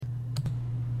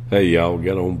Hey y'all,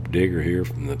 got on Digger here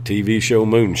from the TV show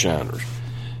Moonshiners.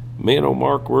 Me and old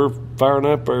Mark, we're firing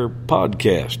up our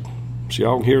podcast so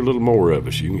y'all can hear a little more of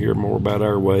us. You can hear more about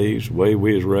our ways, the way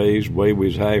we was raised, the way we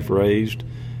was half raised,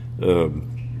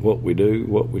 what we do,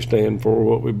 what we stand for,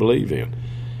 what we believe in.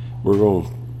 We're going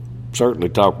to certainly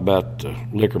talk about the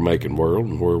liquor making world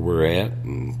and where we're at,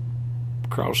 and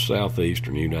across the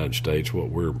southeastern United States,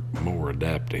 what we're more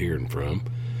adapt to hearing from.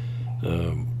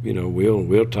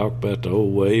 We'll talk about the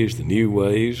old ways, the new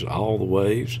ways, all the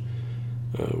ways.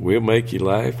 We'll make you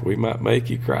laugh. We might make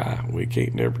you cry. We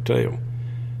can't never tell.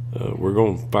 We're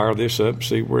going to fire this up and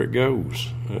see where it goes.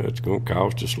 It's going to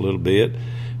cost us a little bit.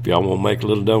 If y'all want to make a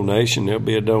little donation, there'll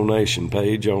be a donation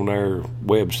page on our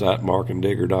website,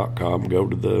 markanddigger.com. Go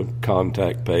to the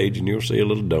contact page, and you'll see a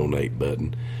little donate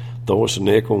button. Throw us a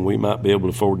nickel, and we might be able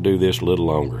to afford to do this a little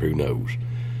longer. Who knows?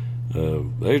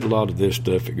 There's a lot of this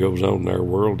stuff that goes on in our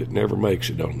world that never makes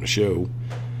it on the show.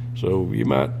 So you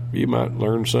might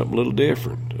learn something a little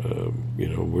different.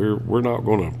 We're not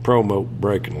going to promote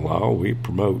breaking the law. We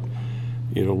promote,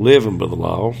 living by the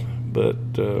law. But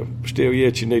still,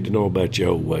 yet you need to know about your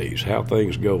old ways, how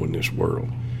things go in this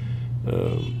world.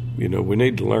 We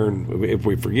need to learn. If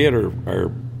we forget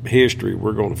our history,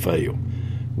 we're going to fail.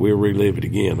 We'll relive it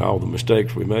again. All the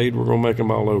mistakes we made, we're going to make them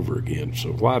all over again. So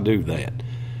why do that?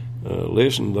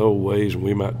 Listen to the old ways, and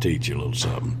we might teach you a little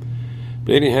something.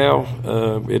 But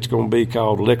anyhow, it's going to be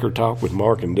called Liquor Talk with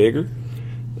Mark and Digger.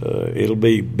 It'll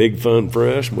be big fun for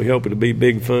us, and we hope it'll be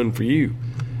big fun for you.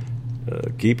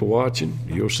 Keep watching.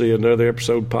 You'll see another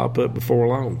episode pop up before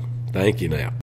long. Thank you now.